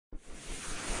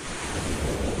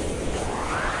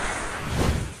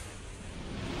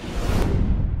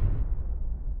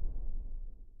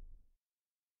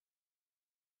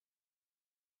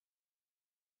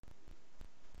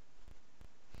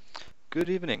Good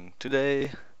evening. Today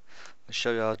I'll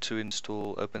show you how to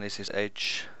install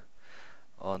OpenSSH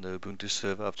on the Ubuntu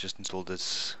server. I've just installed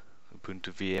this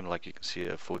Ubuntu VM, like you can see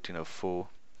here, 14.04,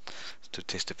 to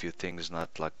test a few things, and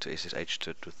I'd like to SSH to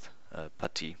it with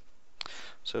PuTTY.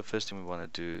 So first thing we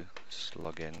want to do is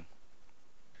log in.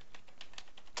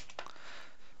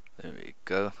 There we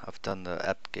go. I've done the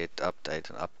apt-get update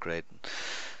and upgrade,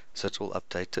 so it's all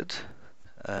updated.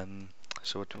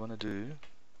 So what we want to do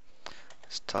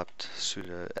is type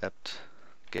sudo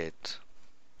apt-get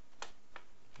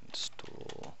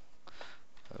install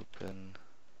open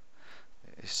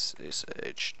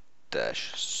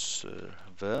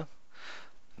SSH-server.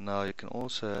 Now you can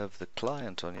also have the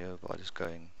client on here by just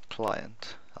going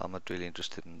client. I'm not really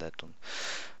interested in that one.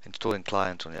 Installing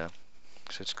client on here.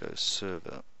 So let's go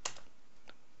server.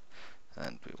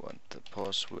 And we want the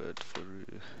password for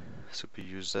super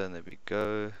user, and there we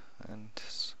go. And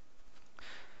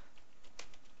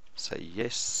say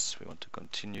yes. We want to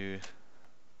continue.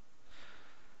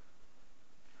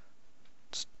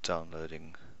 It's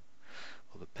downloading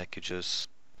all the packages.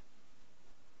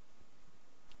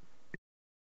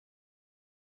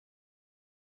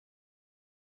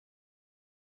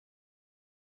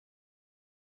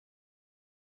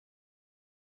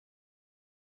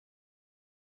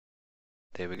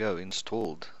 There we go,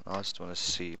 installed. I just want to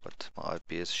see, but my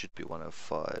IPS should be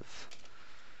 105.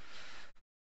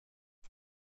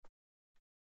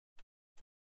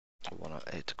 Or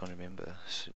 108, I can't remember.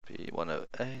 Should be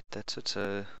 108, that's it.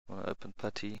 So I want to open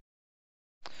PuTTY.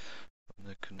 I'm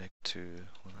going to connect to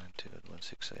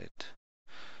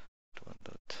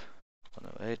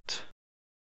 192.168.1.108.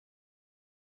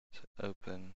 So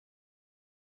open.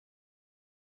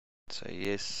 Say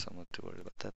yes, I'm not too worried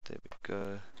about that. There we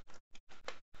go.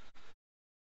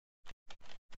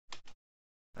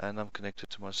 And I'm connected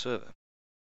to my server.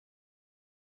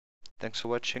 Thanks for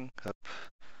watching. Hope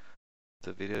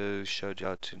the video showed you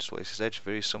how to install SSH.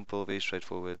 Very simple, very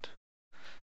straightforward.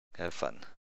 Have fun.